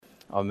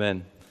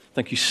Amen.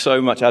 Thank you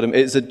so much, Adam.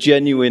 It's a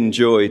genuine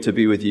joy to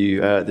be with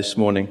you this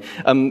morning.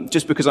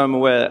 Just because I'm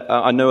aware,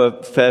 I know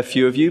a fair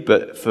few of you,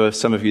 but for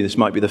some of you, this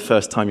might be the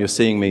first time you're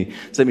seeing me.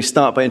 So let me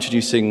start by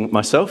introducing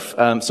myself.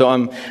 So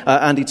I'm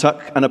Andy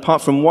Tuck, and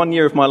apart from 1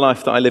 year of my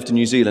life that I lived in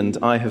New Zealand,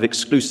 I have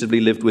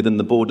exclusively lived within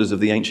the borders of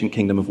the ancient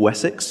kingdom of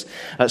Wessex.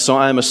 So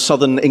I am a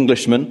southern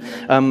Englishman.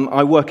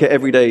 I work at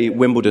Everyday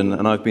Wimbledon,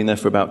 and I've been there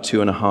for about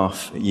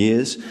 2.5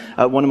 years.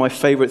 One of my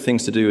favourite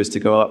things to do is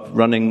to go up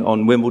running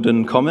on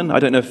Wimbledon Common. I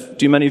don't know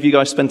do many of you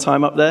guys spend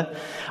time up there?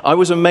 I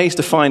was amazed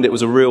to find it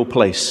was a real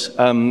place,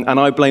 and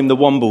I blame the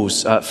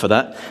Wombles for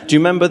that. Do you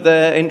remember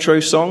their intro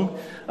song?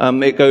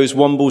 It goes,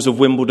 "Wombles of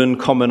Wimbledon,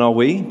 common are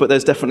we," but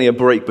there's definitely a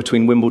break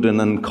between Wimbledon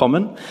and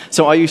common.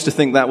 So I used to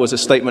think that was a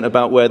statement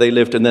about where they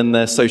lived and then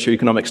their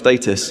socioeconomic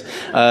status,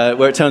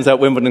 where it turns out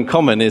Wimbledon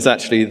Common is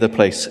actually the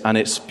place, and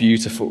it's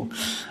beautiful.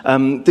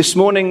 This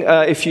morning,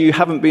 if you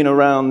haven't been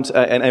around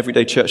an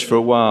Everyday Church for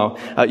a while,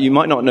 you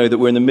might not know that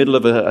we're in the middle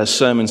of a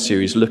sermon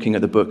series looking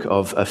at the book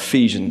of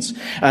Ephesians.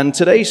 And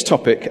today's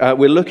topic,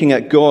 we're looking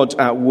at God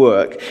at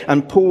work,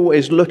 and Paul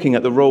is looking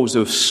at the roles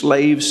of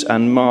slaves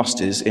and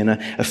masters in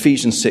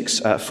Ephesians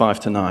 6,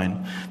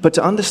 5-9. But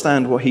to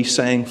understand what he's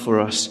saying for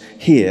us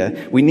here,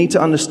 we need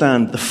to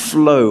understand the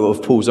flow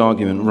of Paul's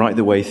argument right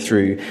the way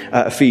through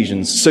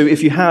Ephesians. So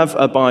if you have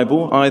a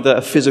Bible, either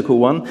a physical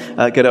one,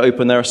 get it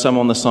open, there are some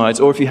on the sides,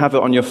 or if you have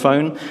it on your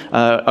phone,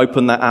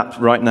 open that app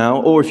right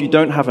now. Or if you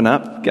don't have an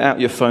app, get out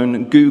your phone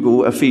and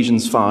Google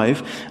Ephesians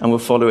 5, and we'll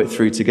follow it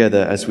through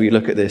together as we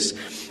look at this.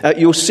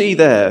 You'll see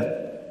there,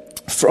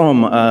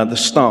 from the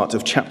start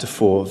of chapter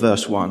 4,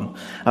 verse 1,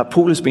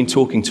 Paul has been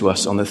talking to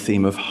us on the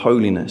theme of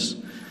holiness.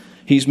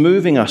 He's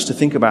moving us to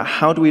think about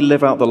how do we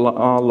live out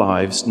our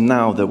lives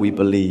now that we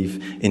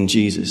believe in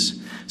Jesus.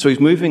 So he's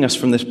moving us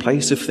from this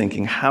place of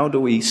thinking, how do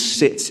we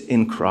sit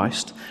in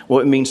Christ,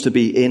 what it means to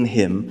be in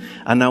him,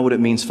 and now what it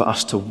means for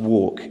us to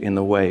walk in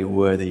the way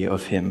worthy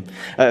of him.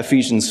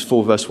 Ephesians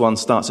 4 verse 1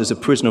 starts, "As a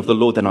prisoner of the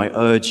Lord, then I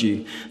urge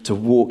you to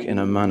walk in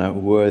a manner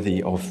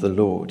worthy of the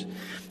Lord."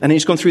 And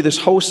he's gone through this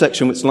whole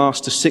section, which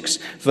lasts to 6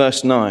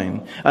 verse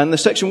 9. And the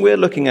section we're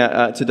looking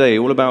at today,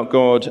 all about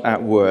God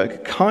at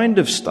work, kind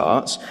of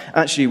starts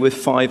actually with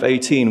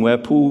 5:18, where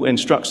Paul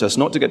instructs us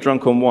not to get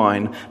drunk on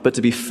wine, but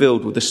to be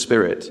filled with the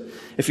Spirit.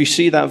 If you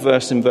see that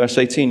verse in verse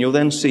 18, you'll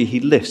then see he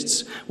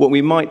lists what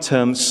we might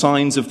term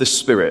signs of the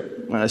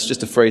Spirit. It's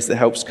just a phrase that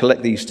helps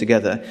collect these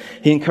together.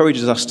 He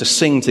encourages us to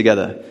sing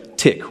together.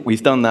 Tick,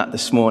 we've done that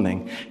this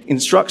morning.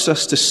 Instructs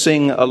us to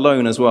sing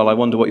alone as well. I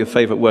wonder what your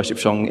favorite worship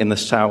song in the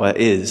shower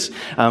is.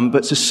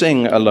 But to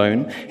sing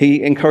alone,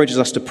 he encourages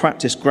us to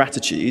practice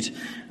gratitude.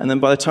 And then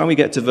by the time we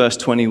get to verse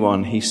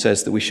 21, he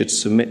says that we should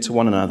submit to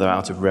one another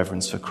out of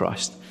reverence for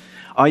Christ,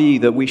 i.e.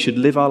 that we should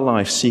live our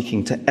life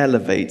seeking to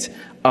elevate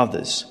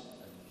others.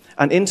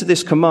 And into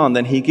this command,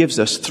 then, he gives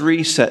us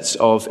 3 sets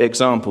of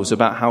examples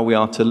about how we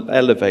are to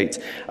elevate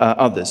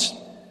others.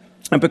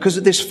 And because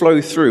of this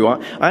flow through, I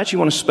actually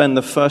want to spend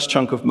the first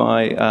chunk of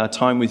my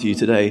time with you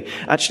today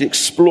actually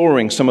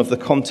exploring some of the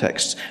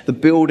context, the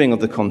building of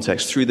the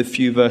context through the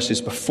few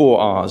verses before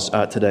ours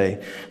today.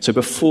 So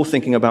before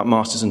thinking about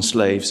masters and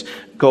slaves,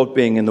 God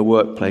being in the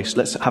workplace,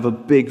 let's have a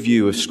big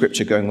view of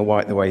Scripture going the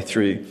way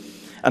through.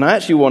 And I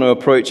actually want to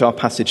approach our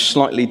passage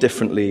slightly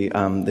differently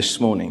this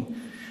morning.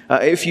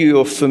 If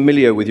you're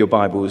familiar with your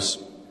Bibles,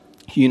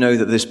 you know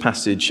that this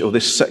passage or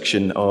this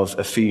section of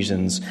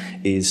Ephesians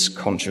is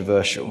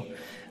controversial.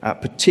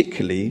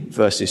 Particularly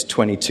verses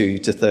 22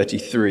 to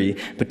 33,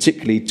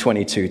 particularly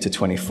 22 to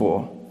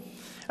 24.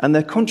 And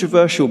they're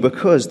controversial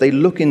because they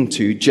look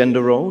into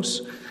gender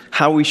roles,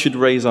 how we should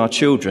raise our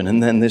children,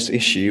 and then this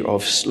issue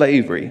of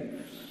slavery.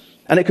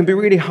 And it can be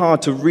really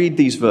hard to read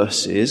these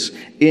verses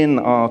in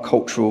our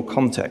cultural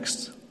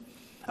context,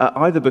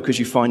 either because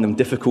you find them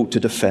difficult to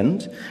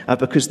defend,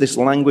 because this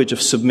language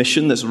of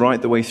submission that's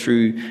right the way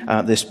through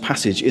this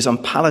passage is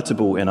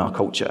unpalatable in our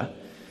culture,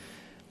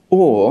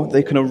 or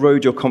they can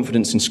erode your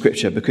confidence in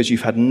Scripture because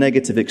you've had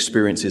negative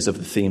experiences of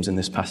the themes in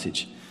this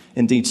passage.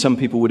 Indeed, some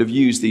people would have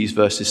used these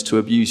verses to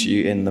abuse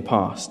you in the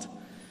past.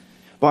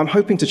 But I'm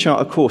hoping to chart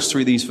a course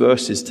through these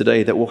verses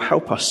today that will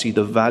help us see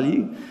the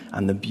value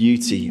and the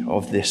beauty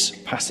of this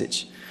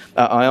passage.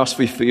 I ask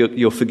for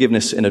your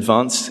forgiveness in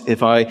advance.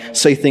 If I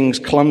say things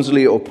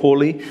clumsily or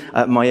poorly,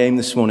 my aim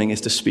this morning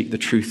is to speak the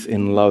truth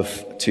in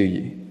love to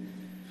you.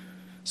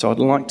 So I'd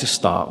like to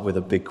start with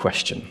a big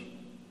question.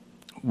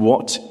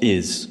 What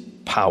is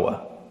power?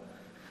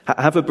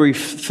 Have a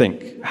brief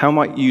think. How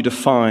might you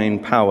define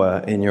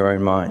power in your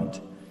own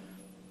mind?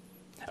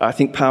 I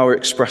think power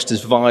expressed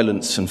as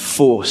violence and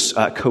force,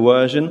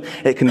 coercion.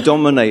 It can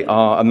dominate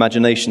our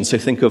imagination. So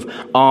think of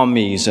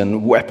armies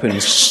and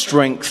weapons,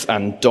 strength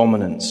and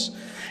dominance.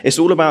 It's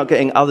all about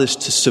getting others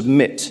to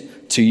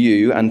submit to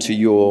you and to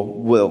your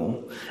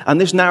will.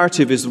 And this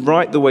narrative is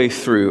right the way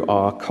through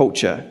our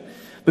culture.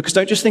 Because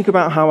don't just think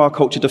about how our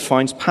culture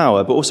defines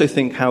power, but also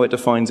think how it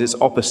defines its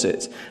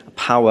opposite,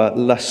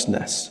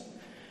 powerlessness.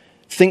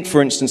 Think,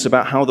 for instance,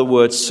 about how the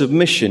word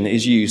submission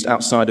is used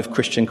outside of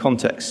Christian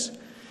contexts.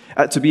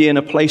 To be in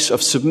a place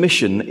of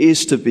submission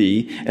is to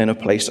be in a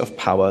place of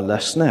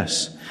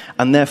powerlessness,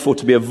 and therefore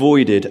to be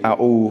avoided at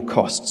all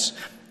costs.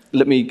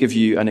 Let me give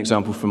you an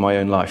example from my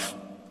own life.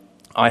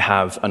 I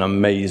have an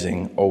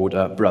amazing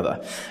older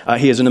brother.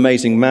 He is an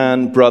amazing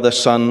man, brother,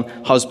 son,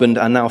 husband,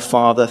 and now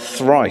father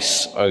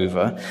thrice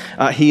over.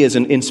 He is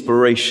an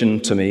inspiration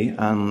to me.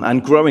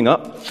 And growing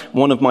up,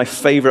 one of my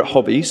favorite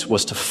hobbies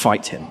was to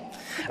fight him.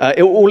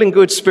 All in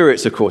good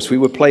spirits, of course. We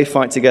would play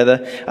fight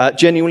together.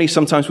 Genuinely,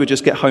 sometimes we'd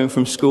just get home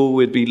from school,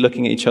 we'd be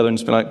looking at each other and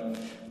just be like, do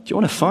you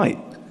want to fight?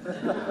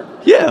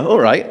 Yeah, all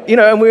right.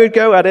 And we would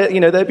go at it.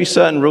 There'd be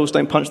certain rules.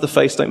 Don't punch the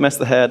face, don't mess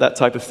the hair, that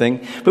type of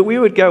thing. But we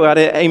would go at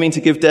it, aiming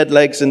to give dead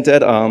legs and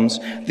dead arms.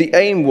 The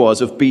aim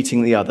was of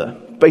beating the other.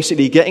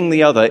 Basically getting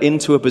the other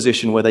into a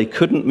position where they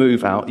couldn't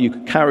move out. You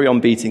could carry on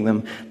beating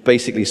them,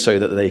 basically so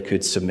that they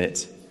could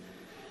submit.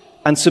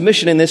 And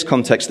submission in this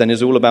context, then,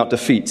 is all about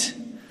defeat.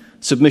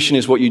 Submission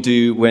is what you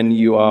do when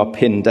you are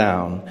pinned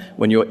down,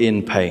 when you're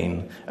in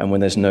pain, and when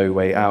there's no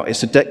way out.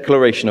 It's a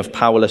declaration of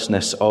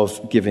powerlessness,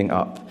 of giving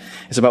up.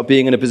 It's about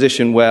being in a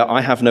position where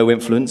I have no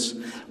influence,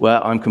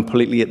 where I'm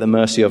completely at the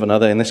mercy of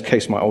another, in this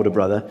case my older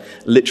brother.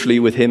 Literally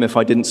with him, if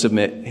I didn't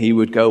submit, he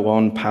would go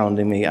on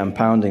pounding me and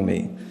pounding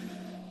me.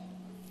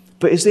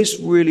 But is this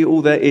really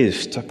all there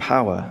is to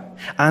power?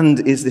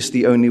 And is this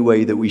the only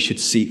way that we should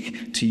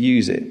seek to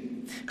use it?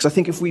 Because I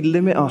think if we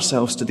limit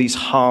ourselves to these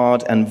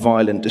hard and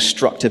violent,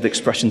 destructive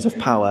expressions of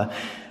power,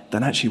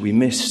 then actually we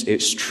miss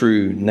its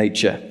true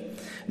nature.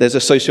 There's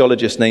a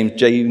sociologist named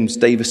James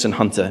Davison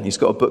Hunter, and he's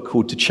got a book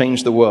called To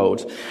Change the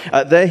World.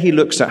 There he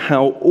looks at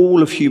how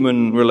all of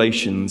human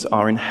relations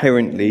are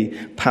inherently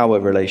power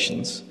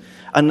relations.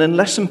 And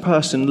unless a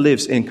person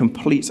lives in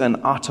complete and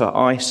utter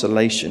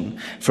isolation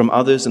from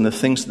others and the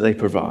things that they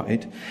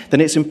provide,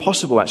 then it's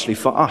impossible actually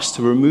for us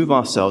to remove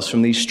ourselves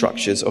from these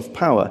structures of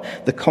power,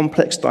 the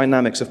complex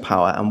dynamics of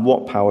power and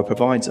what power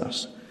provides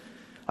us.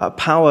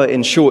 Power,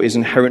 in short, is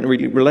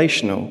inherently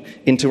relational,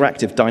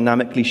 interactive,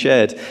 dynamically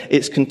shared.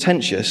 It's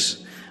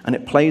contentious, and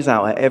it plays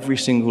out at every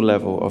single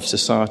level of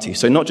society.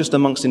 So not just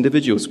amongst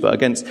individuals,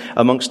 but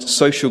amongst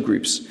social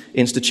groups,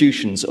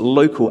 institutions,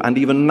 local and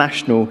even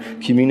national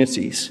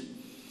communities.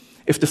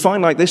 If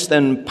defined like this,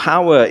 then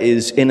power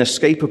is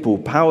inescapable.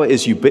 Power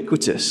is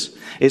ubiquitous.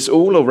 It's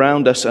all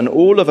around us, and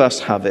all of us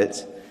have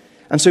it.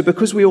 And so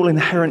because we all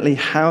inherently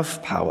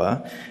have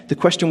power, the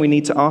question we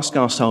need to ask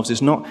ourselves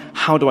is not,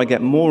 how do I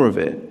get more of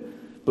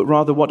it? But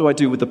rather, what do I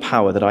do with the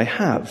power that I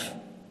have?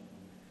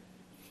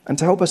 And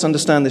to help us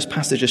understand this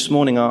passage this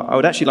morning, I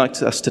would actually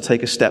like us to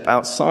take a step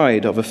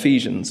outside of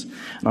Ephesians.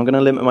 And I'm going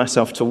to limit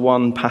myself to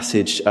one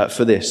passage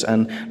for this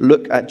and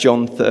look at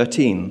John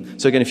 13.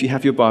 So again, if you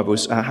have your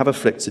Bibles, have a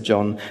flick to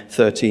John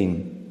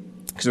 13.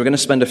 Because we're going to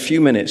spend a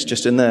few minutes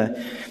just in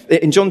there.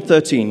 In John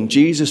 13,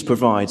 Jesus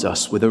provides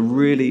us with a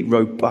really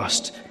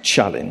robust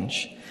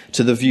challenge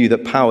to the view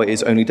that power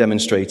is only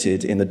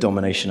demonstrated in the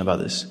domination of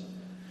others.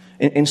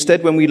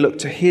 Instead, when we look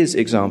to his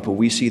example,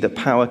 we see that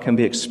power can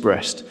be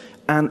expressed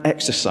and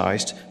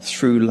exercised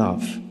through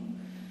love.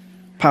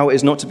 Power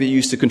is not to be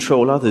used to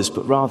control others,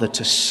 but rather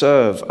to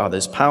serve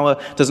others.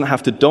 Power doesn't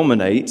have to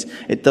dominate.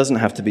 It doesn't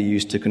have to be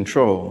used to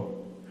control.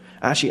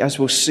 Actually, as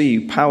we'll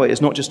see, power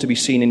is not just to be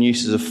seen in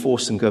uses of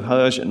force and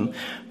coercion,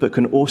 but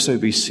can also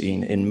be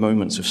seen in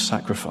moments of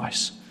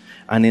sacrifice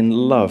and in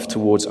love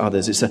towards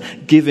others. It's a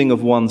giving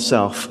of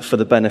oneself for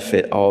the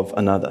benefit of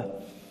another.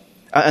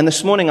 And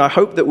this morning, I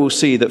hope that we'll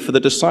see that for the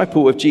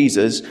disciple of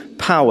Jesus,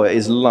 power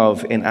is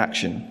love in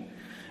action.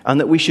 And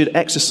that we should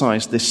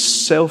exercise this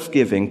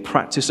self-giving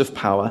practice of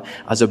power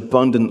as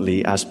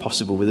abundantly as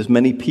possible, with as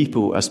many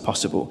people as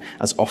possible,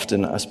 as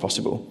often as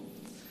possible.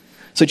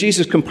 So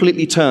Jesus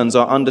completely turns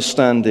our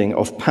understanding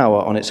of power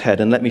on its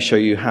head, and let me show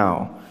you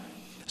how.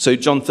 So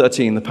John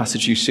 13, the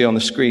passage you see on the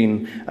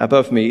screen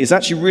above me, is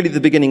actually really the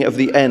beginning of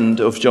the end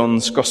of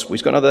John's gospel.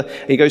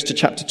 He goes to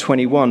chapter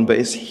 21, but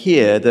it's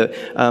here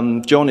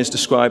that John is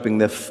describing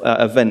the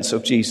events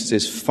of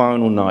Jesus'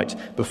 final night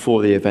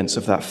before the events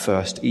of that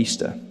first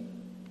Easter.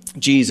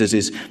 Jesus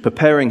is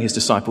preparing his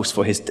disciples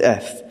for his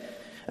death.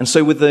 And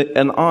so with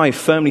an eye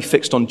firmly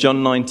fixed on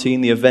John 19,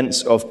 the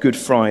events of Good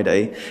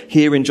Friday,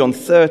 here in John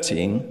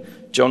 13,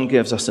 John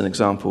gives us an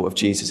example of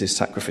Jesus'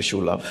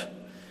 sacrificial love.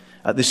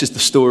 This is the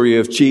story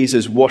of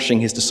Jesus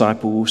washing his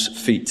disciples'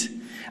 feet.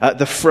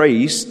 The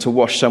phrase to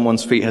wash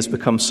someone's feet has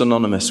become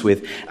synonymous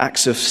with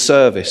acts of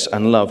service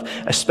and love,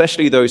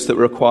 especially those that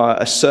require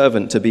a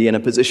servant to be in a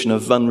position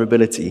of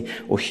vulnerability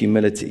or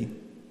humility.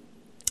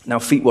 Now,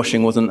 feet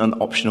washing wasn't an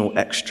optional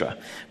extra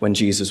when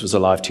Jesus was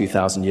alive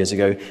 2,000 years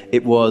ago.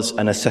 It was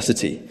a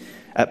necessity.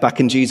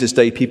 Back in Jesus'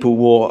 day, people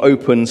wore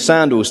open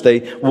sandals.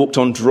 They walked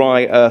on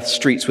dry earth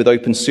streets with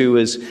open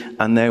sewers,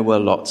 and there were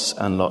lots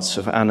and lots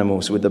of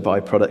animals with the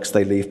byproducts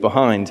they leave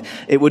behind.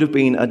 It would have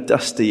been a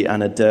dusty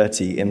and a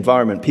dirty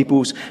environment.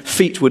 People's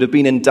feet would have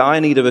been in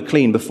dire need of a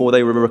clean before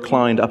they were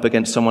reclined up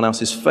against someone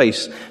else's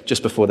face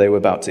just before they were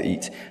about to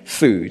eat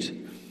food.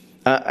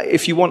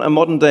 If you want a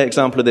modern-day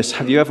example of this,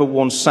 have you ever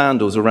worn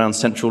sandals around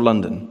central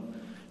London?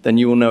 then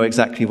you will know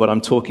exactly what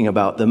I'm talking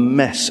about, the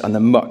mess and the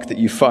muck that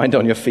you find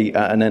on your feet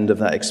at an end of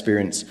that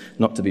experience,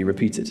 not to be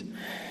repeated.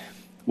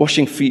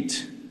 Washing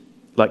feet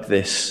like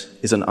this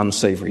is an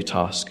unsavory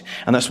task,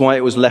 and that's why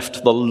it was left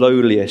to the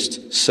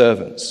lowliest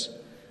servants.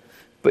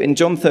 But in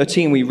John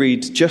 13, we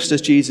read, just as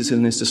Jesus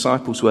and his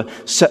disciples were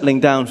settling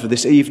down for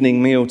this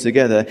evening meal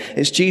together,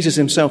 it's Jesus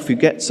himself who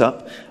gets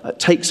up,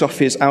 takes off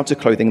his outer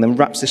clothing, then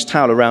wraps this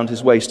towel around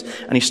his waist,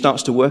 and he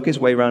starts to work his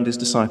way around his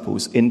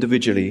disciples,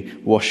 individually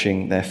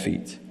washing their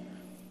feet.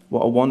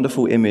 What a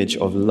wonderful image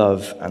of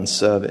love and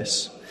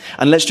service.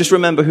 And let's just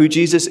remember who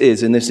Jesus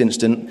is in this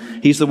instant.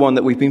 He's the one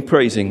that we've been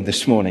praising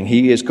this morning.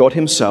 He is God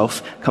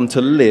himself come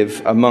to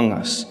live among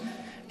us.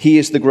 He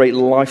is the great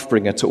life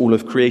bringer to all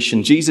of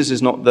creation. Jesus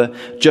is not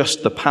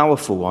just the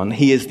powerful one.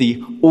 He is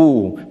the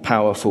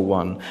all-powerful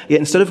one. Yet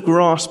instead of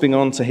grasping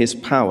onto his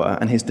power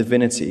and his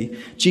divinity,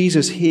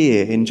 Jesus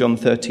here in John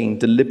 13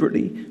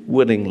 deliberately,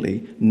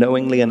 willingly,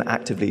 knowingly and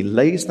actively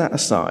lays that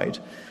aside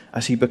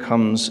as he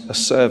becomes a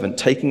servant,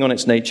 taking on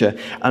its nature,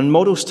 and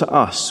models to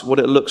us what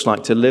it looks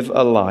like to live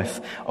a life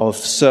of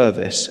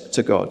service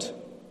to God.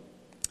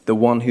 The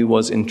one who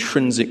was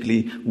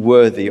intrinsically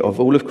worthy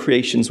of all of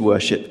creation's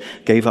worship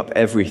gave up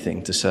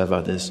everything to serve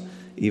others,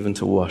 even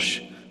to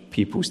wash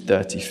people's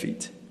dirty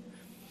feet.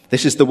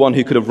 This is the one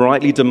who could have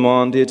rightly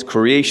demanded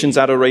creation's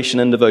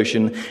adoration and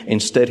devotion.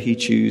 Instead, he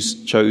chose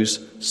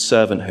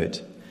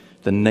servanthood,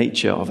 the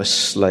nature of a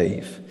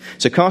slave.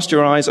 So cast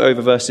your eyes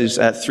over verses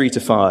 3 to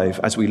 5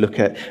 as we look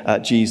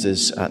at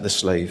Jesus, the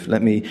slave.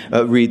 Let me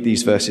read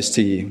these verses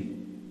to you.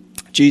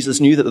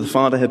 Jesus knew that the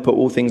Father had put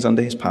all things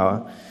under his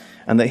power,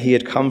 and that he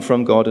had come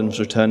from God and was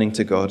returning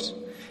to God.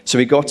 So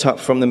he got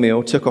up from the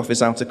meal, took off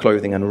his outer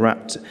clothing, and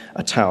wrapped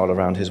a towel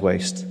around his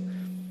waist.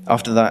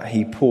 After that,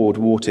 he poured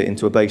water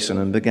into a basin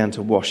and began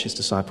to wash his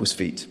disciples'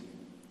 feet,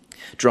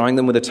 drying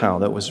them with a towel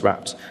that was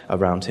wrapped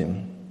around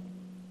him.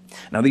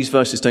 Now, these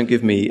verses don't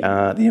give me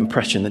the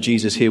impression that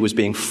Jesus here was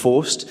being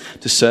forced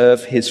to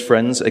serve his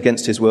friends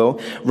against his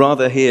will.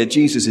 Rather, here,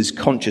 Jesus is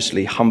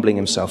consciously humbling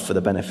himself for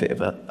the benefit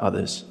of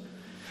others.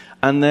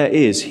 And there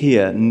is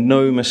here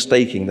no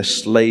mistaking the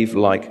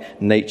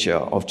slave-like nature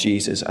of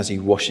Jesus as he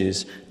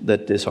washes the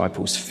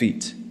disciples'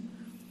 feet.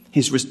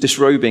 His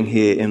disrobing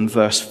here in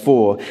verse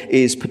 4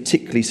 is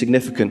particularly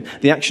significant.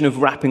 The action of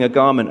wrapping a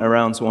garment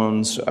around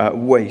one's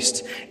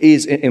waist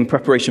is, in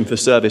preparation for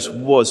service,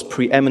 was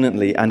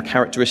preeminently and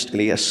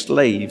characteristically a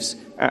slave's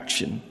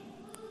action.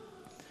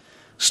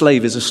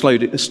 Slave is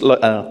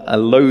a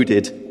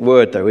loaded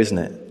word, though, isn't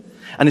it?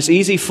 And it's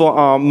easy for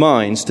our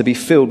minds to be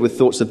filled with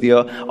thoughts of the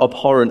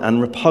abhorrent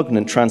and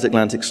repugnant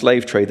transatlantic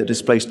slave trade that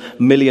displaced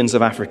millions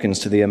of Africans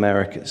to the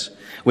Americas,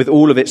 with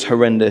all of its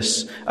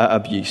horrendous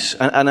abuse.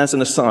 And as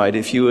an aside,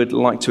 if you would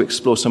like to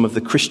explore some of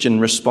the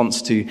Christian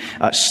response to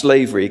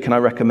slavery, can I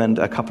recommend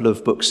a couple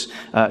of books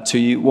to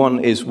you?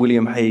 One is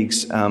William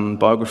Hague's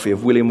biography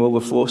of William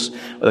Wilberforce,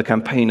 the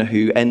campaigner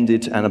who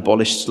ended and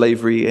abolished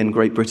slavery in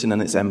Great Britain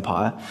and its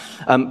empire.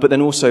 But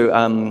then also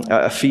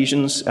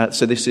Ephesians.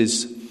 So this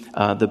is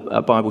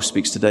the Bible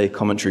Speaks Today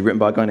commentary written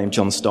by a guy named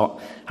John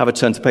Stott. Have a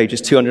turn to pages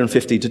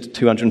 250 to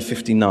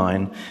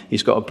 259.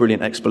 He's got a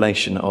brilliant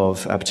explanation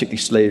of particularly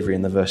slavery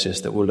in the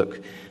verses that we'll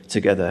look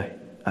together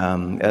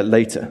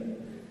later.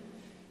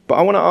 But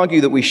I want to argue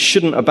that we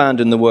shouldn't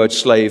abandon the word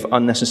slave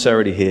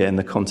unnecessarily here in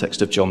the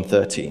context of John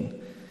 13.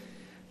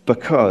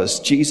 Because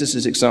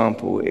Jesus'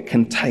 example, it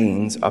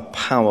contains a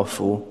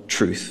powerful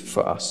truth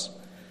for us.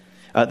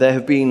 There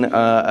have been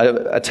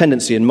a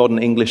tendency in modern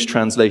English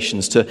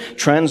translations to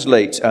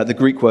translate the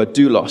Greek word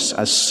doulos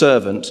as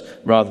servant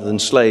rather than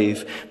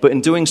slave. But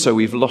in doing so,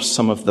 we've lost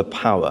some of the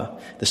power,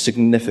 the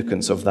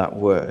significance of that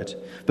word.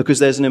 Because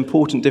there's an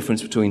important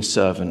difference between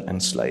servant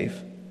and slave.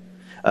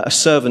 A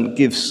servant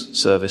gives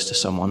service to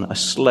someone. A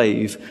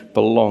slave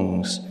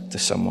belongs to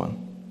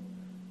someone.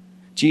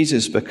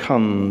 Jesus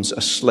becomes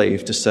a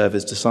slave to serve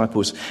his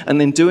disciples. And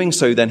in doing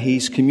so, then,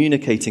 he's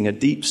communicating a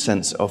deep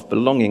sense of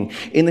belonging.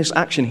 In this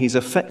action, he's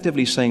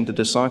effectively saying to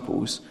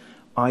disciples,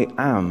 I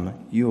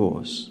am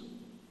yours.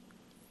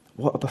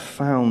 What a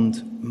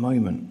profound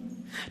moment.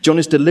 John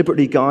is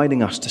deliberately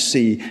guiding us to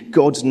see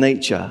God's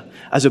nature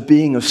as a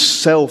being of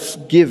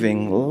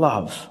self-giving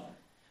love.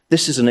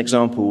 This is an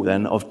example,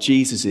 then, of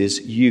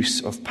Jesus'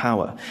 use of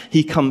power.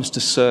 He comes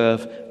to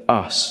serve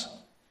us.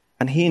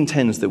 And he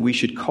intends that we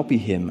should copy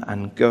him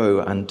and go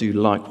and do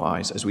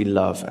likewise as we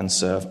love and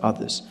serve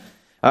others.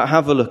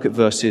 Have a look at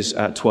verses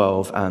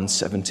 12 and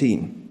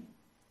 17.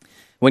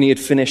 When he had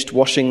finished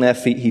washing their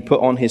feet, he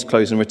put on his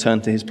clothes and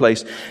returned to his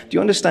place. Do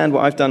you understand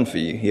what I've done for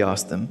you? He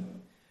asked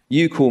them.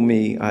 You call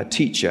me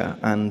teacher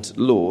and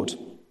Lord,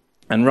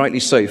 and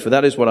rightly so, for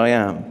that is what I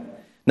am.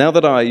 Now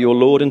that I, your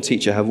Lord and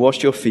teacher, have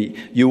washed your feet,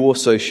 you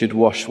also should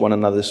wash one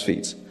another's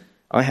feet.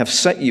 I have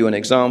set you an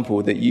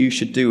example that you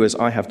should do as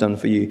I have done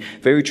for you.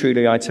 Very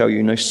truly, I tell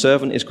you, no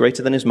servant is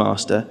greater than his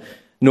master,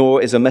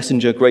 nor is a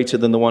messenger greater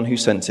than the one who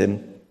sent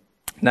him.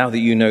 Now that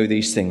you know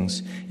these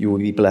things, you will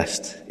be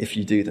blessed if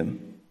you do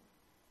them.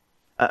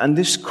 And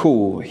this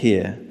call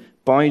here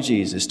by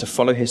Jesus to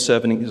follow his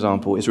servant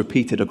example is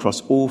repeated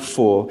across all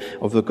 4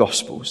 of the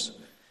Gospels.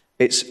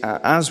 It's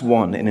as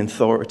one in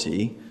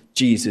authority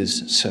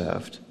Jesus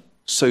served,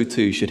 so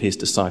too should his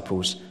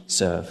disciples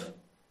serve.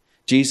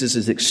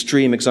 Jesus'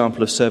 extreme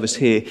example of service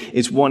here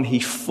is one he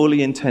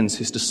fully intends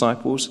his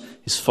disciples,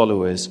 his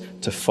followers,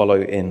 to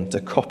follow in, to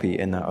copy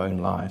in their own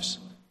lives.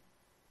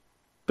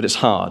 But it's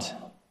hard,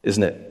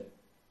 isn't it?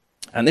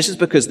 And this is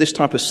because this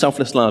type of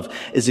selfless love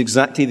is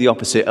exactly the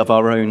opposite of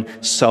our own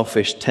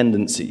selfish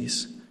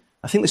tendencies.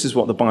 I think this is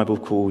what the Bible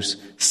calls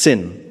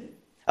sin.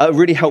 A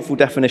really helpful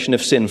definition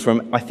of sin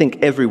from, I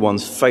think,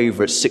 everyone's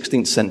favorite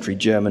 16th century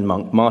German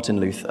monk, Martin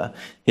Luther.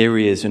 Here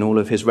he is in all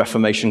of his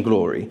Reformation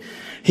glory.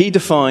 He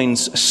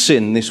defines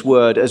sin, this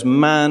word, as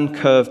man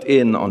curved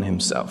in on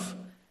himself.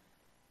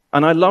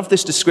 And I love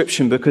this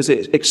description because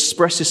it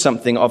expresses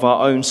something of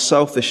our own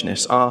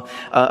selfishness, our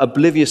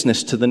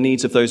obliviousness to the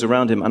needs of those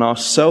around him, and our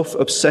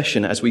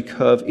self-obsession as we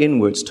curve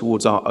inwards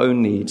towards our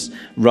own needs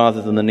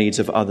rather than the needs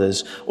of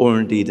others, or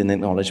indeed an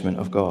acknowledgement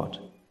of God.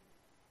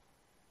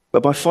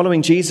 But by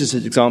following Jesus'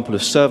 example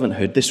of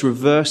servanthood, this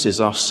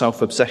reverses our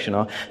self-obsession,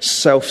 our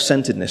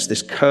self-centeredness,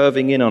 this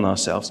curving in on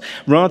ourselves.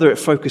 Rather, it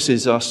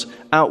focuses us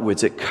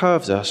outwards. It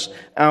curves us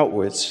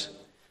outwards.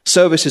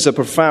 Service is a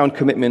profound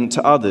commitment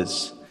to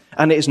others.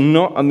 And it is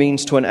not a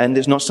means to an end.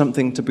 It's not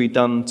something to be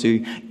done to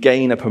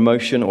gain a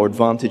promotion or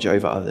advantage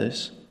over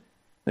others.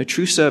 No,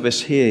 true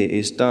service here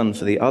is done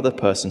for the other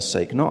person's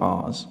sake, not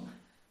ours.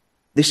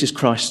 This is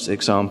Christ's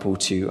example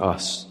to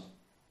us.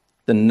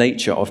 The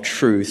nature of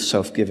true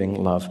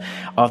self-giving love.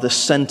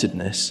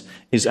 Other-centeredness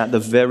is at the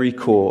very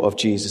core of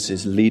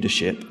Jesus'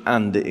 leadership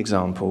and the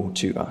example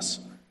to us.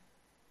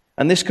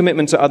 And this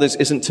commitment to others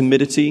isn't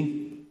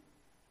timidity.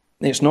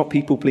 It's not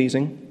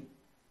people-pleasing.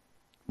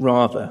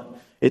 Rather,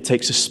 it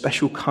takes a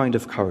special kind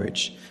of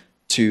courage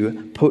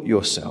to put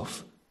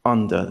yourself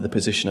under the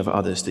position of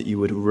others, that you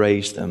would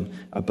raise them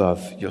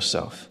above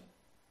yourself.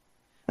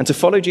 And to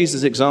follow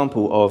Jesus'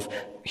 example of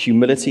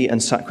humility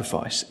and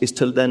sacrifice is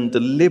to then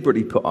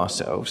deliberately put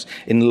ourselves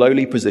in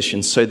lowly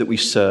positions so that we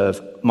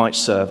might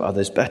serve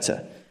others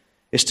better.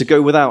 It's to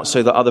go without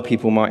so that other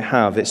people might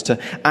have. It's to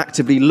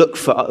actively look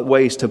for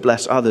ways to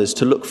bless others,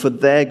 to look for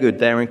their good,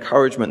 their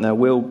encouragement, their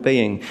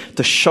well-being,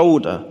 to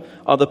shoulder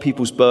other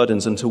people's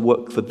burdens and to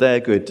work for their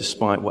good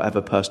despite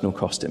whatever personal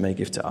cost it may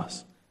give to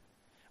us.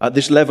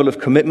 This level of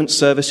commitment,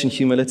 service, and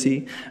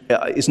humility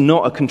is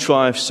not a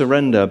contrived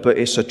surrender, but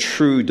it's a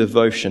true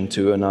devotion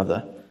to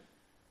another.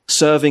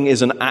 Serving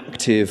is an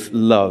active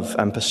love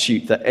and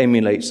pursuit that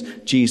emulates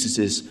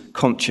Jesus'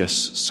 conscious,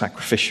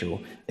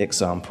 sacrificial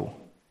example.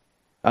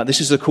 This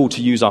is a call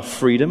to use our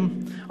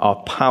freedom, our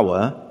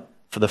power,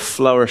 for the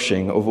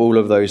flourishing of all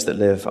of those that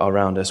live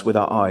around us, with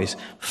our eyes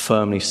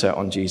firmly set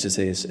on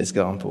Jesus'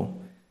 example.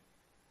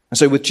 And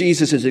so with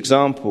Jesus'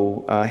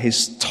 example,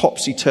 his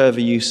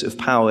topsy-turvy use of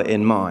power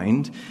in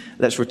mind,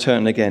 let's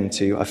return again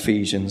to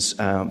Ephesians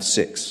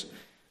 6.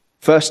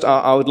 First,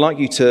 I would like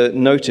you to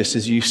notice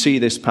as you see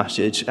this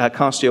passage,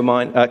 cast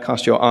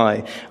your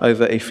eye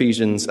over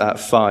Ephesians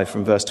 5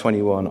 from verse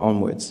 21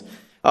 onwards.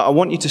 I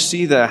want you to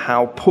see there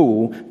how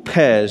Paul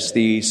pairs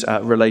these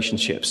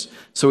relationships.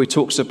 So he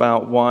talks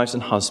about wives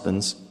and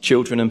husbands,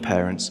 children and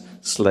parents,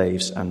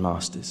 slaves and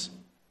masters.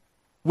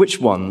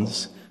 Which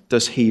ones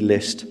does he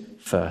list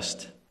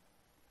first?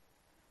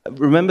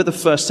 Remember the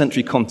first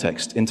century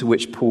context into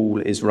which Paul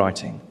is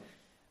writing,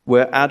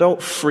 where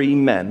adult free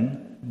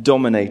men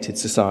dominated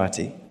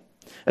society.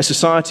 A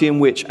society in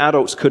which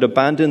adults could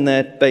abandon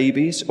their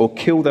babies or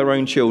kill their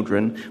own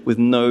children with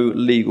no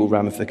legal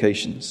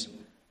ramifications.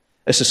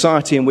 A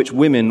society in which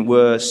women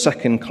were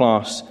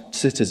second-class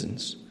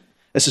citizens.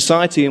 A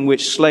society in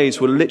which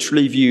slaves were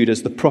literally viewed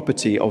as the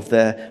property of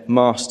their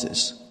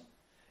masters.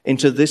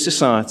 Into this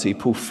society,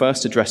 Paul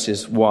first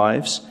addresses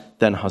wives,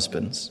 then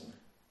husbands,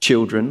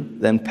 children,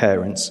 then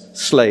parents,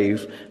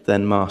 slave,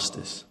 then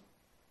masters.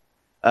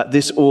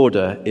 This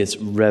order is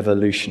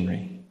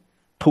revolutionary.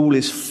 Paul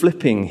is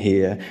flipping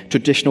here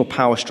traditional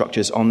power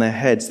structures on their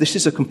heads. This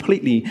is a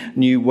completely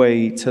new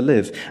way to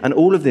live. And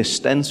all of this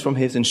stems from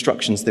his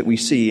instructions that we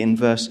see in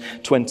verse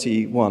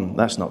 21.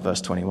 That's not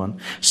verse 21.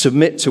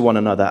 Submit to one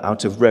another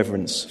out of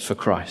reverence for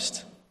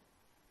Christ.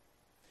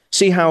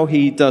 See how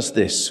he does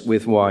this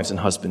with wives and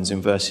husbands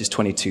in verses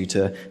 22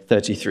 to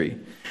 33.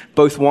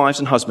 Both wives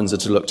and husbands are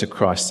to look to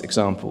Christ's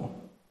example.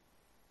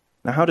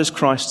 Now, how does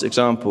Christ's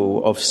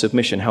example of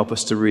submission help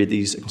us to read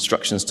these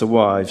instructions to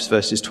wives,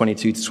 verses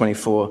 22 to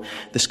 24,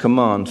 this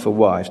command for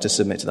wives to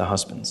submit to their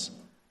husbands?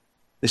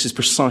 This is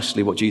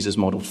precisely what Jesus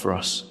modeled for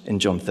us in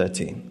John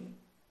 13.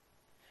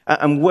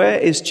 And where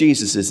is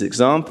Jesus'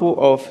 example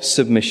of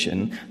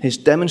submission, his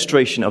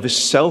demonstration of his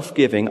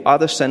self-giving,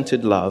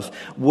 other-centered love,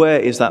 where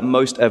is that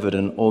most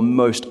evident or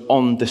most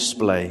on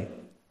display?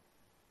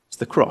 It's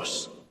the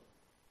cross.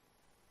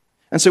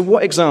 And so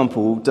what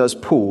example does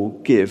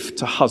Paul give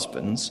to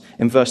husbands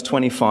in verse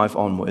 25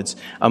 onwards,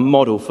 a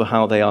model for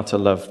how they are to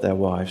love their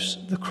wives?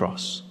 The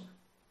cross.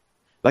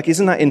 Like,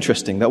 isn't that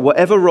interesting? That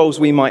whatever roles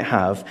we might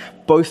have,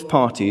 both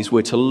parties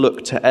were to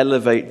look to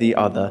elevate the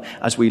other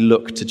as we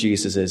look to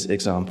Jesus'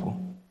 example.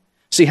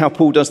 See how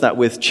Paul does that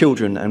with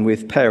children and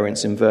with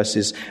parents in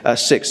verses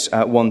 6,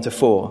 1 to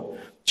 4.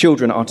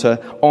 Children are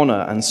to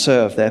honor and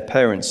serve their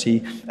parents. He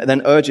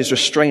then urges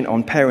restraint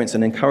on parents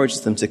and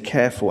encourages them to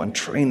care for and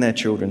train their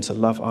children to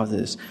love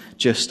others,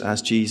 just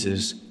as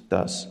Jesus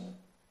does.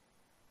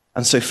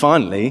 And so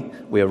finally,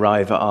 we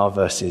arrive at our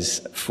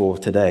verses for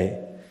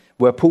today,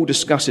 where Paul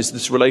discusses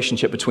this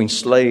relationship between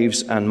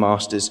slaves and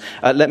masters.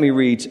 Let me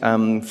read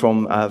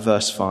from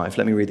verse 5.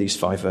 Let me read these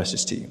 5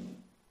 verses to you.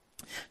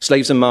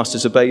 Slaves,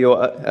 obey your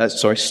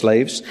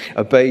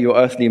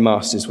earthly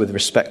masters with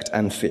respect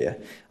and fear,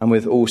 and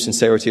with all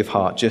sincerity of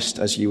heart, just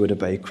as you would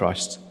obey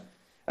Christ.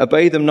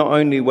 Obey them not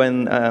only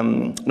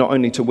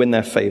to win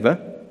their favor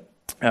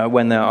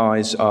when their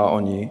eyes are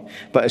on you,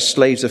 but as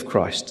slaves of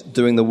Christ,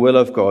 doing the will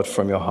of God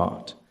from your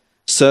heart.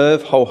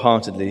 Serve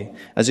wholeheartedly,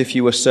 as if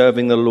you were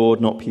serving the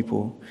Lord, not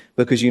people,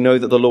 because you know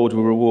that the Lord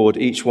will reward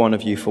each one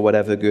of you for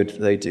whatever good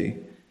they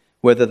do,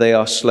 whether they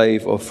are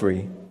slave or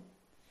free.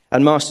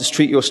 And masters,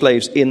 treat your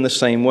slaves in the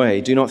same way.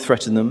 Do not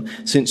threaten them,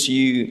 since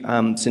you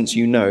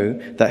know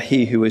that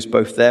he who is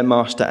both their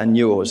master and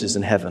yours is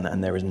in heaven,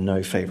 and there is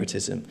no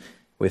favoritism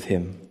with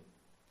him.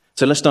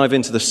 So let's dive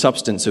into the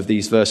substance of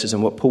these verses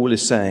and what Paul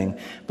is saying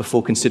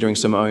before considering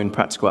some own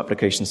practical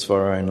applications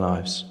for our own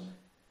lives.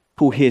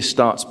 Paul here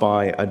starts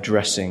by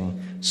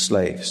addressing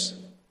slaves.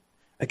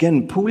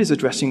 Again, Paul is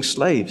addressing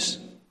slaves.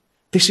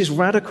 This is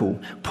radical.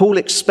 Paul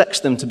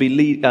expects them to be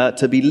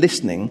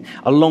listening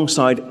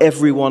alongside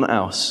everyone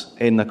else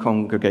in the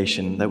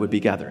congregation that would be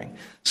gathering.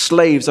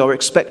 Slaves are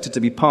expected to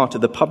be part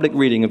of the public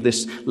reading of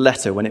this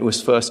letter when it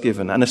was first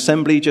given. An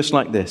assembly just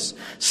like this.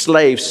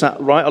 Slaves sat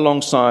right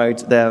alongside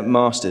their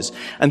masters.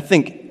 And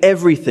think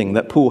everything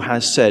that Paul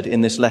has said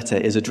in this letter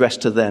is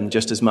addressed to them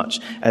just as much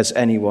as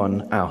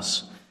anyone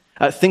else.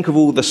 Think of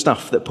all the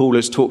stuff that Paul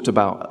has talked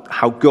about,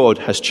 how God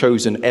has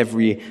chosen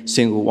every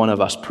single one of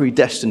us,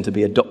 predestined to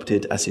be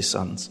adopted as his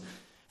sons.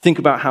 Think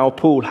about how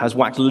Paul has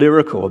waxed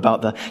lyrical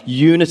about the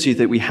unity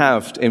that we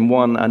have in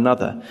one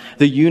another,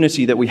 the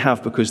unity that we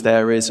have because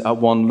there is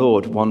one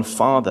Lord, one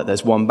Father,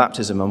 there's one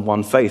baptism and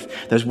one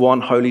faith, there's one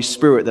Holy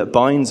Spirit that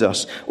binds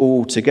us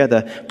all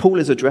together. Paul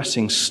is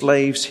addressing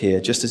slaves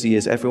here, just as he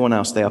is everyone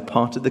else. They are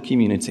part of the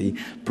community,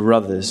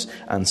 brothers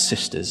and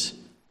sisters.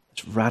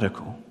 It's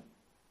radical.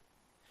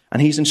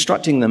 And he's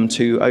instructing them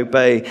to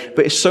obey.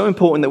 But it's so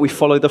important that we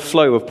follow the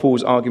flow of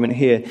Paul's argument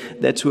here.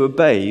 They're to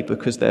obey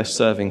because they're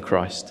serving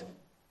Christ.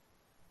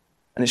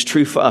 And it's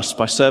true for us.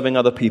 By serving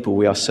other people,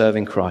 we are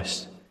serving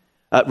Christ.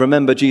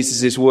 Remember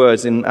Jesus'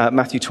 words in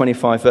Matthew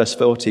 25, verse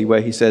 40,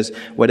 where he says,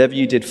 "Whatever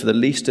you did for the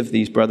least of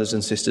these brothers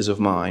and sisters of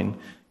mine,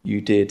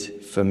 you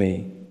did for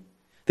me."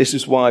 This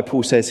is why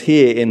Paul says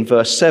here in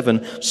verse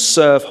 7,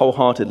 serve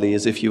wholeheartedly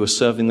as if you were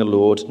serving the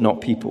Lord, not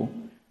people.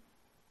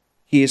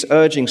 He is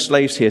urging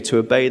slaves here to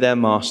obey their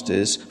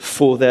masters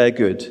for their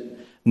good,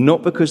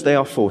 not because they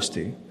are forced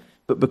to,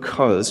 but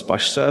because by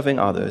serving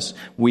others,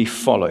 we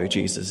follow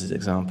Jesus'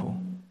 example.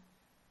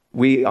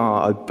 We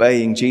are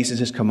obeying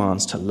Jesus'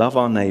 commands to love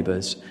our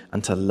neighbors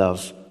and to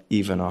love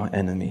even our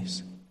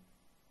enemies.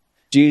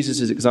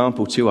 Jesus'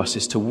 example to us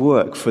is to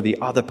work for the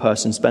other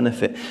person's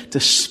benefit, to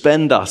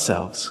spend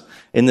ourselves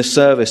in the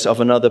service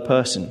of another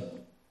person.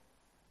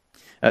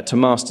 To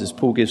masters,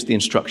 Paul gives the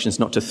instructions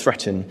not to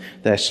threaten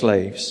their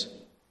slaves.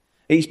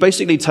 He's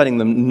basically telling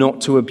them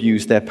not to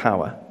abuse their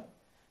power.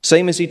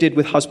 Same as he did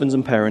with husbands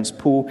and parents,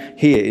 Paul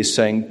here is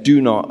saying,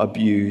 do not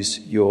abuse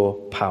your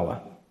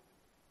power.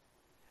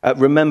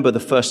 Remember the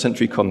first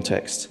century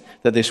context,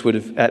 that this would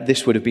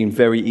have been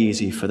very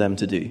easy for them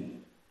to do.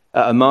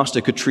 A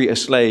master could treat a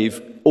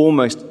slave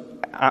almost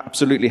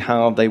absolutely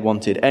how they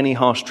wanted, any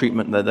harsh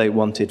treatment that they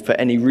wanted, for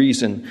any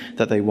reason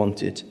that they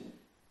wanted.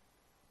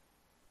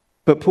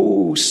 But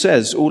Paul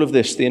says all of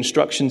this, the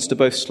instructions to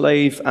both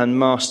slave and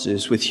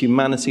masters, with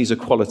humanity's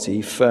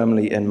equality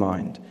firmly in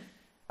mind.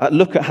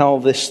 Look at how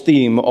this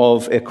theme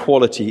of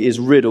equality is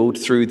riddled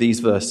through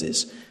these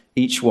verses.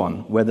 Each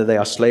one, whether they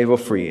are slave or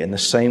free, in the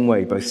same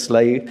way,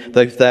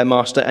 both their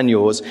master and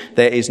yours,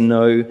 there is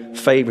no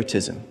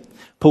favoritism.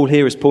 Paul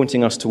here is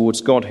pointing us towards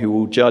God, who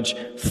will judge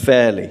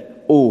fairly.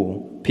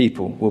 All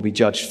people will be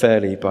judged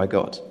fairly by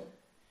God.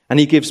 And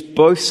he gives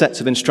both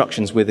sets of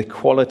instructions with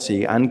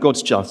equality and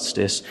God's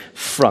justice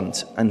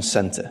front and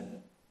center.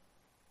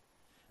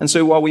 And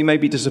so while we may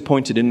be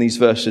disappointed in these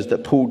verses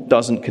that Paul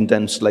doesn't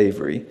condemn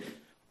slavery,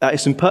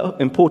 it's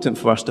important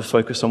for us to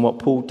focus on what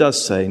Paul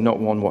does say, not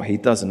on what he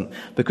doesn't,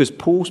 because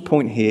Paul's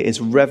point here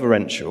is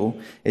reverential,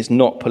 it's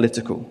not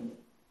political.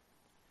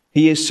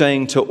 He is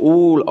saying to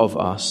all of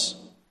us,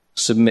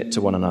 submit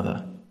to one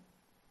another,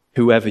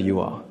 whoever you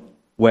are,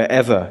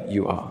 wherever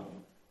you are.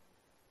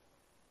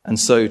 And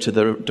so to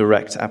the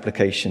direct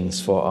applications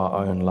for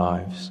our own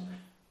lives.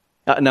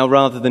 Now,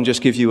 rather than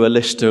just give you a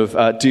list of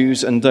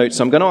do's and don'ts,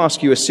 I'm going to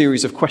ask you a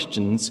series of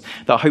questions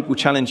that I hope will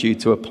challenge you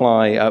to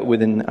apply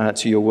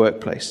to your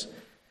workplace.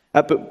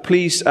 But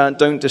please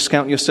don't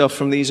discount yourself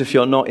from these if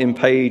you're not in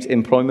paid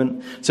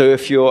employment. So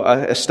if you're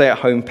a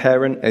stay-at-home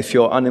parent, if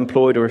you're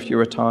unemployed, or if you're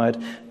retired,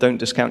 don't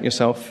discount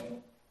yourself.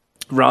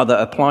 Rather,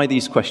 apply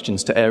these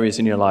questions to areas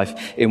in your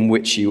life in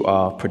which you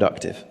are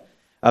productive.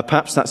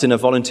 Perhaps that's in a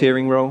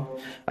volunteering role.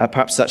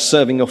 Perhaps that's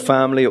serving your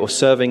family or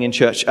serving in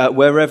church.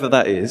 Wherever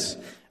that is,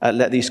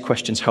 let these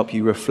questions help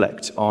you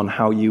reflect on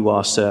how you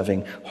are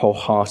serving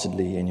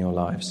wholeheartedly in your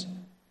lives.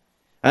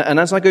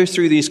 And as I go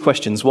through these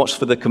questions, watch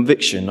for the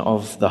conviction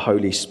of the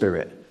Holy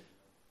Spirit.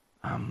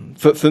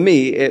 For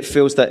me, it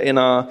feels that in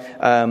our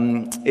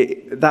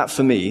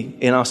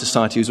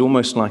society is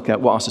almost like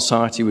what our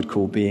society would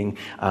call being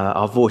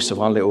our voice of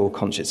our little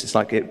conscience. It's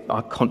like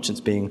our conscience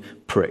being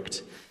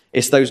pricked.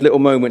 It's those little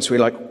moments where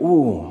you're like,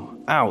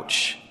 ooh,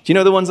 ouch. Do you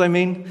know the ones I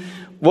mean?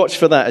 Watch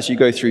for that as you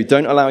go through.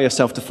 Don't allow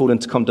yourself to fall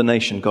into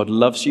condemnation. God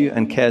loves you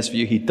and cares for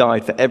you. He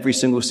died for every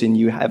single sin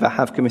you ever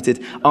have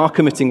committed, are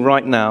committing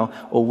right now,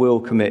 or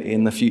will commit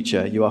in the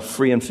future. You are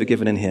free and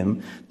forgiven in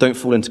him. Don't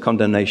fall into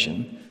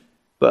condemnation,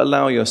 but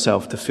allow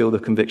yourself to feel the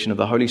conviction of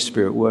the Holy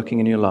Spirit working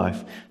in your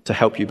life to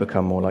help you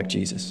become more like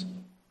Jesus.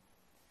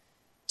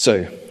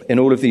 So, in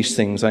all of these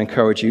things, I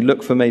encourage you,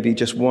 look for maybe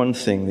just one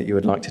thing that you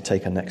would like to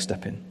take a next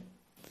step in.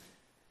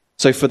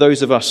 So for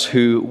those of us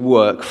who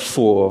work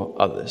for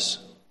others,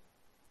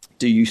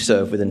 do you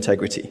serve with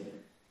integrity?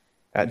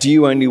 Do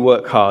you only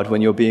work hard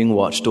when you're being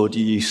watched, or do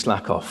you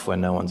slack off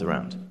when no one's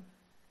around?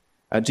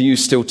 Do you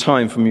steal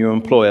time from your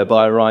employer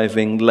by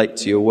arriving late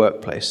to your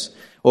workplace,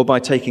 or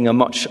by taking a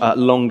much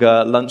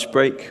longer lunch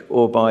break,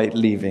 or by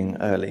leaving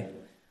early?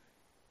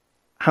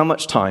 How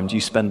much time do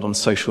you spend on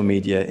social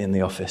media in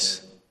the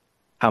office?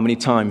 How many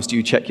times do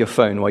you check your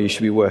phone while you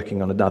should be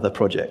working on another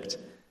project?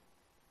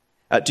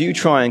 Do you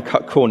try and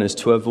cut corners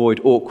to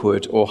avoid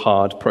awkward or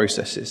hard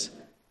processes?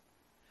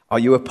 Are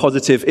you a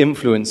positive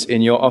influence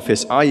in your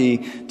office? I.e.,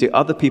 do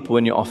other people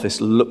in your office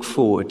look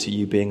forward to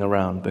you being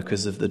around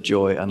because of the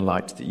joy and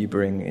light that you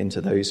bring into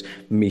those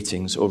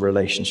meetings or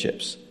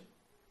relationships?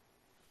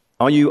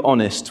 Are you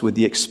honest with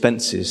the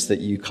expenses that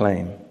you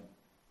claim?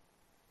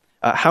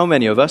 How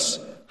many of us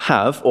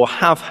have or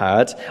have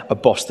had a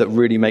boss that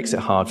really makes it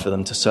hard for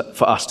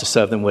us to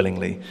serve them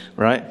willingly,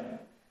 right?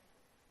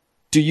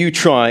 Do you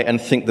try and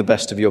think the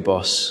best of your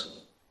boss,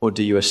 or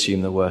do you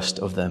assume the worst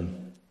of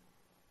them?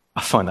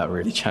 I find that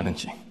really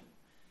challenging.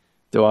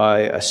 Do I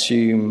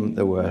assume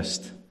the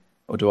worst,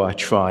 or do I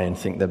try and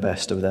think the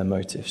best of their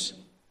motives?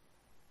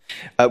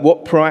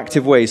 What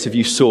proactive ways have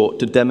you sought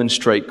to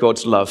demonstrate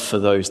God's love for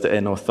those that are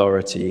in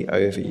authority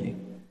over you?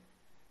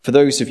 For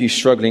those of you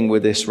struggling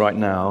with this right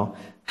now,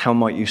 how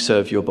might you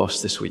serve your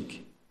boss this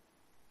week?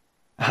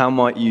 How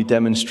might you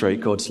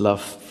demonstrate God's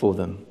love for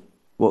them?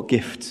 What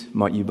gift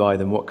might you buy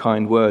them? What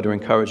kind word or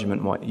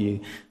encouragement might you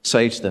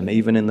say to them,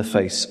 even in the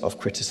face of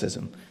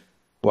criticism?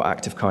 What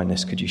act of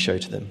kindness could you show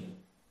to them?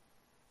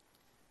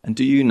 And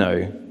do you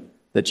know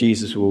that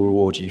Jesus will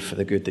reward you for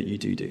the good that you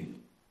do?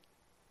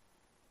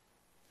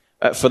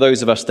 For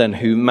those of us then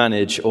who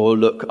manage or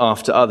look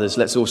after others,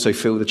 let's also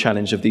feel the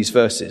challenge of these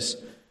verses.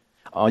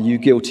 Are you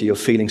guilty of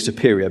feeling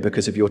superior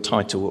because of your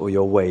title or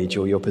your wage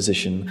or your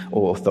position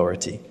or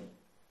authority?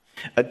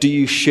 Do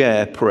you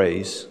share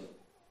praise?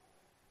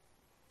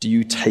 Do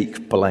you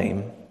take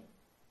blame?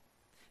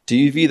 Do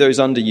you view those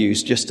under you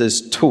just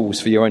as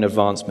tools for your own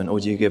advancement, or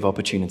do you give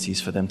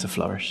opportunities for them to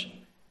flourish?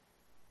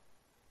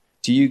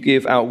 Do you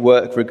give out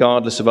work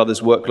regardless of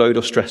others' workload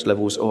or stress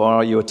levels, or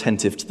are you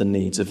attentive to the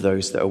needs of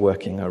those that are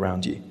working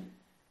around you?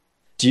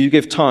 Do you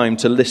give time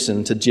to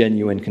listen to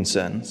genuine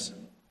concerns?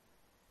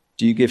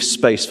 Do you give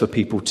space for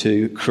people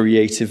to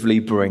creatively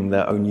bring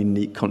their own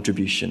unique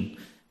contribution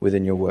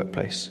within your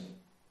workplace?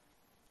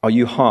 Are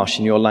you harsh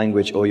in your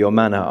language or your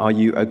manner? Are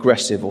you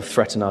aggressive or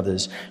threaten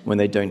others when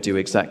they don't do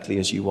exactly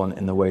as you want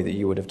in the way that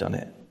you would have done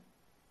it?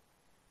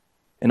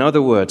 In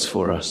other words,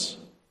 for us,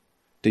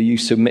 do you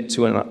submit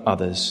to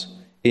others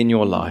in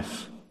your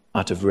life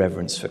out of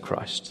reverence for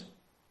Christ?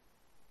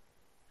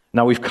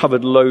 Now, we've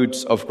covered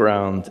loads of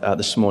ground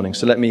this morning,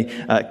 so let me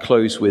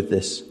close with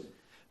this.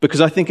 Because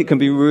I think it can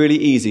be really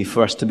easy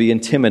for us to be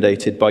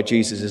intimidated by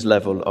Jesus'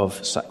 level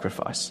of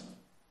sacrifice.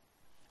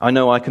 I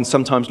know I can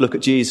sometimes look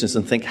at Jesus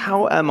and think,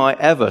 how am I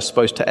ever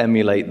supposed to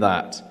emulate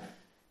that?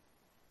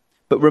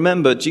 But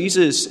remember,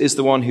 Jesus is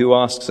the one who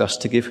asks us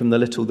to give him the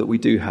little that we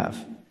do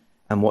have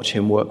and watch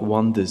him work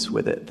wonders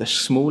with it. The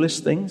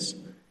smallest things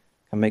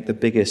can make the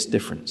biggest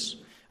difference.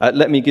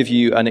 Let me give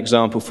you an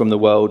example from the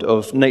world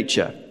of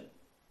nature.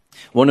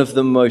 One of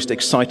the most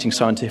exciting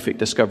scientific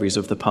discoveries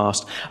of the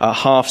past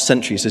half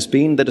centuries has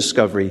been the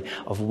discovery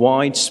of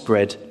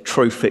widespread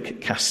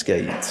trophic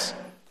cascades.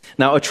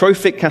 Now, a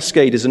trophic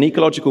cascade is an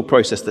ecological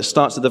process that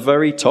starts at the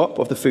very top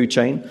of the food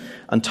chain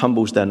and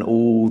tumbles then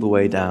all the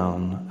way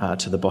down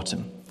to the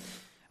bottom.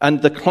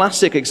 And the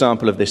classic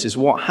example of this is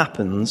what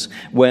happens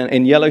when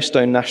in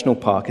Yellowstone National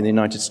Park in the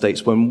United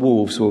States when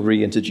wolves were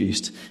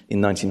reintroduced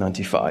in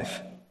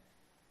 1995.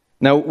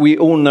 Now, we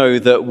all know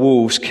that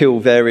wolves kill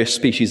various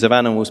species of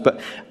animals,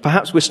 but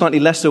perhaps we're slightly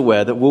less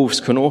aware that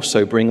wolves can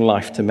also bring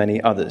life to many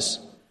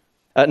others.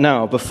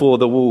 Now, before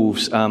the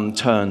wolves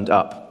turned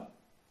up,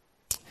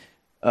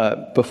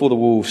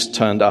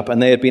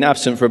 and they had been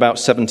absent for about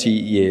 70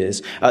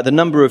 years, the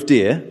number of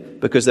deer,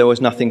 because there was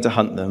nothing to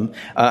hunt them,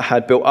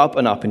 had built up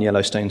and up in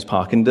Yellowstone's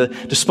park. And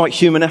despite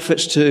human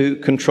efforts to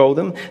control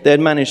them, they had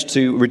managed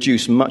to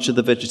reduce much of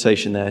the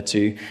vegetation there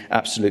to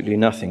absolutely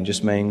nothing,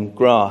 just main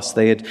grass.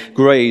 They had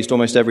grazed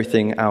almost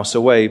everything else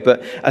away.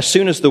 But as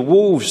soon as the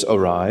wolves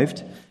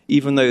arrived,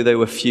 even though they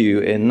were few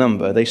in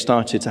number, they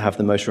started to have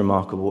the most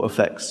remarkable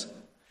effects.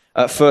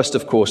 At first,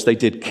 of course, they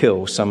did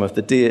kill some of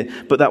the deer,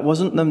 but that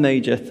wasn't the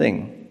major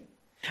thing.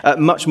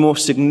 Much more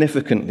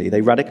significantly,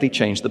 they radically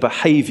changed the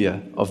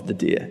behavior of the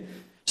deer.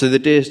 So the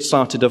deer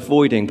started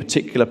avoiding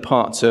particular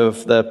parts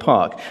of the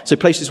park, so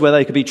places where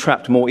they could be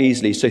trapped more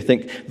easily, so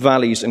think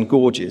valleys and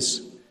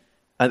gorges.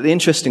 And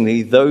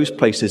interestingly, those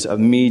places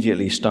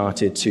immediately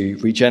started to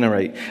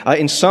regenerate.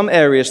 In some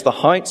areas, the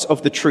heights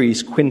of the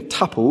trees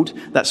quintupled.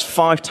 That's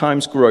 5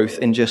 times growth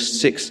in just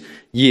 6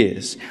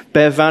 years.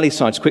 Bare valley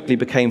sides quickly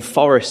became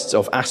forests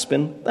of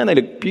aspen. Then they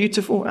looked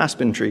beautiful,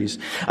 aspen trees.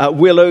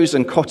 Willows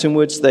and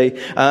cottonwoods.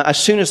 As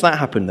soon as that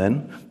happened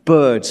then,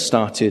 birds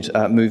started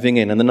moving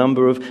in, and the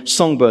number of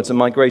songbirds and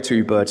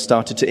migratory birds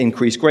started to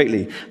increase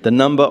greatly. The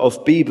number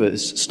of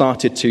beavers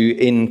started to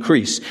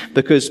increase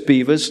because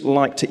beavers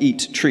like to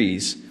eat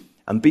trees,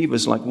 and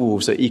beavers, like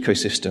wolves, are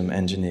ecosystem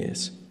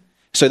engineers.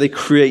 So they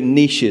create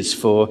niches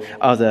for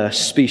other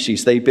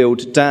species. They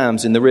build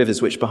dams in the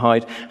rivers which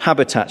provide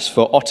habitats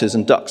for otters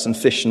and ducks and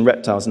fish and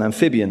reptiles and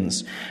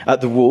amphibians.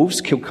 The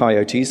wolves kill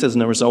coyotes. As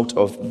a result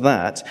of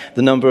that,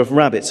 the number of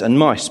rabbits and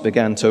mice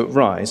began to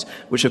rise,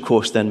 which of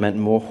course then meant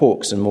more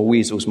hawks and more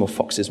weasels, more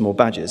foxes, more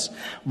badgers.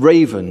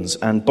 Ravens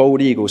and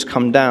bald eagles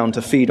come down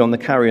to feed on the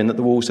carrion that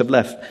the wolves have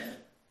left.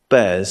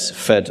 Bears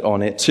fed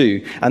on it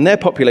too. And their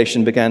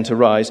population began to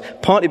rise,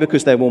 partly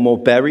because there were more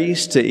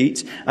berries to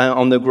eat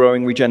on the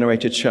growing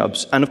regenerated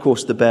shrubs. And of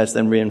course, the bears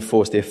then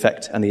reinforced the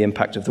effect and the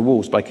impact of the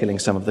wolves by killing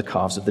some of the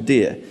calves of the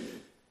deer.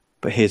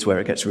 But here's where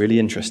it gets really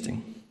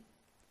interesting.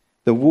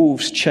 The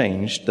wolves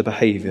changed the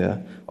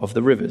behavior of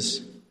the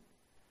rivers.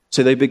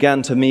 So they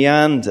began to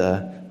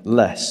meander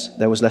less.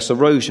 There was less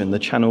erosion. The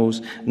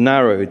channels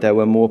narrowed. There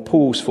were more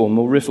pools formed,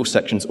 more riffle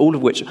sections, all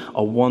of which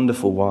are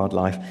wonderful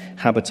wildlife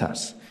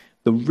habitats.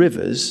 The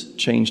rivers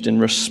changed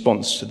in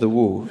response to the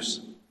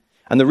wolves.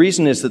 And the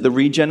reason is that the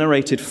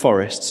regenerated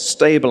forests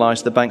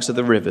stabilized the banks of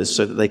the rivers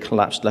so that they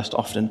collapsed less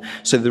often,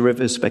 so the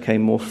rivers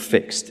became more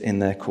fixed in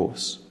their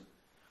course.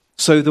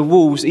 So the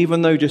wolves,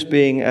 even though just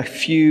being a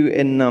few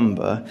in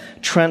number,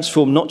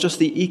 transformed not just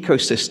the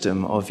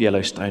ecosystem of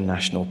Yellowstone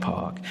National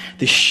Park,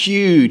 this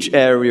huge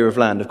area of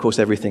land, of course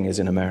everything is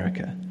in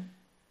America,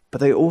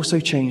 but they also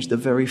changed the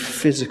very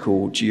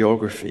physical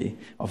geography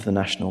of the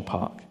national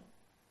park.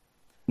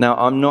 Now,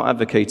 I'm not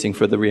advocating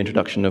for the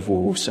reintroduction of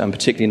wolves, and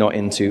particularly not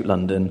into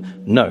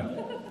London, no.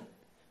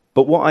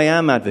 But what I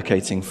am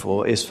advocating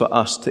for is for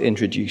us to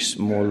introduce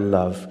more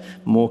love,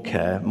 more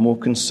care, more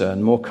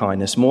concern, more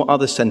kindness, more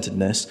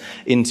other-centeredness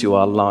into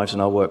our lives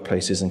and our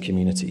workplaces and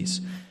communities.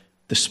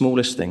 The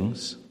smallest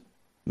things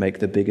make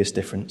the biggest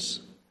difference.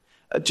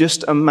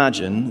 Just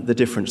imagine the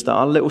difference that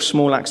our little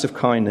small acts of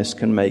kindness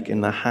can make in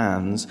the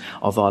hands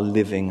of our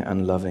living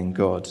and loving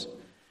God.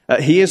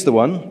 He is the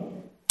one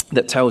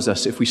that tells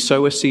us if we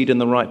sow a seed in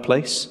the right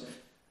place,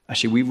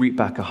 actually we reap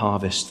back a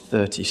harvest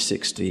 30,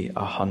 60,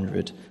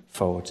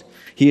 100-fold.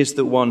 He is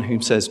the one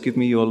who says, give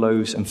me your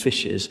loaves and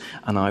fishes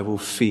and I will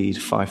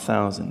feed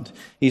 5,000.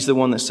 He's the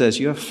one that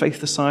says, you have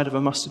faith the size of a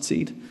mustard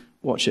seed?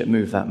 Watch it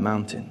move that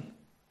mountain.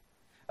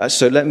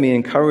 So let me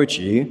encourage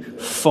you,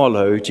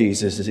 follow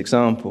Jesus'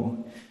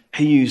 example.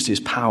 He used his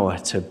power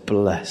to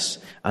bless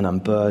and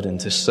unburden,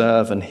 to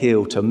serve and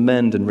heal, to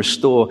mend and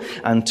restore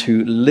and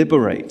to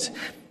liberate.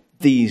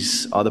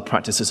 These are the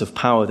practices of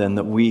power, then,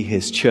 that we,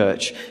 his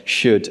church,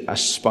 should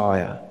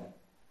aspire.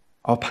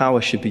 Our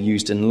power should be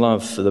used in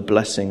love for the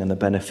blessing and the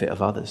benefit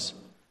of others.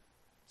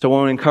 So I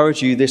want to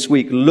encourage you this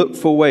week, look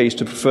for ways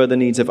to prefer the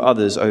needs of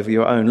others over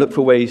your own. Look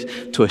for ways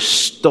to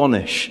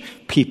astonish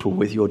people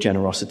with your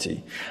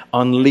generosity.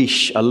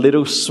 Unleash a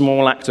little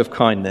small act of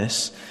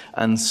kindness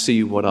and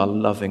see what our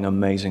loving,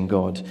 amazing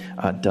God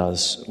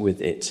does with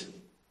it.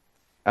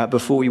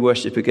 Before we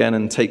worship again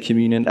and take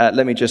communion,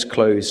 let me just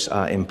close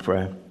in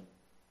prayer.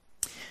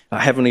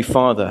 Heavenly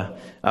Father,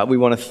 we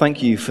want to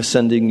thank you for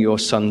sending your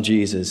Son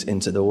Jesus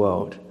into the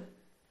world.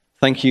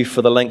 Thank you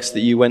for the lengths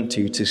that you went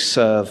to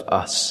serve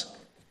us.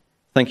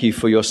 Thank you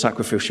for your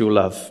sacrificial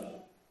love.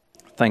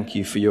 Thank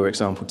you for your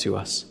example to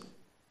us.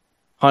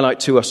 Highlight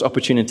to us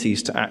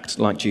opportunities to act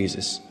like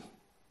Jesus,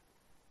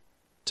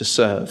 to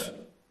serve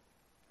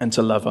and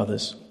to love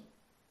others.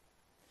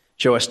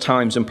 Show us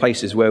times and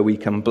places where we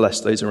can bless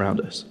those around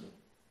us.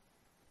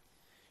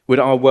 Would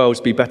our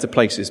worlds be better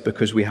places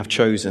because we have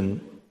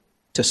chosen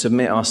to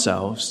submit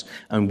ourselves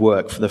and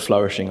work for the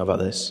flourishing of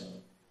others?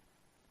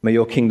 May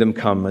your kingdom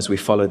come as we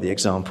follow the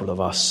example of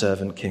our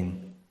servant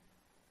King.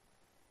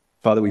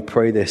 Father, we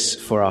pray this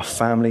for our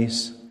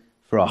families,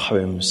 for our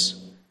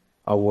homes,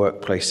 our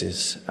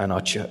workplaces, and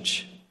our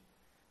church.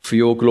 For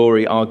your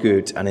glory, our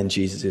good, and in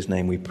Jesus'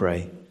 name we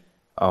pray.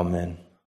 Amen.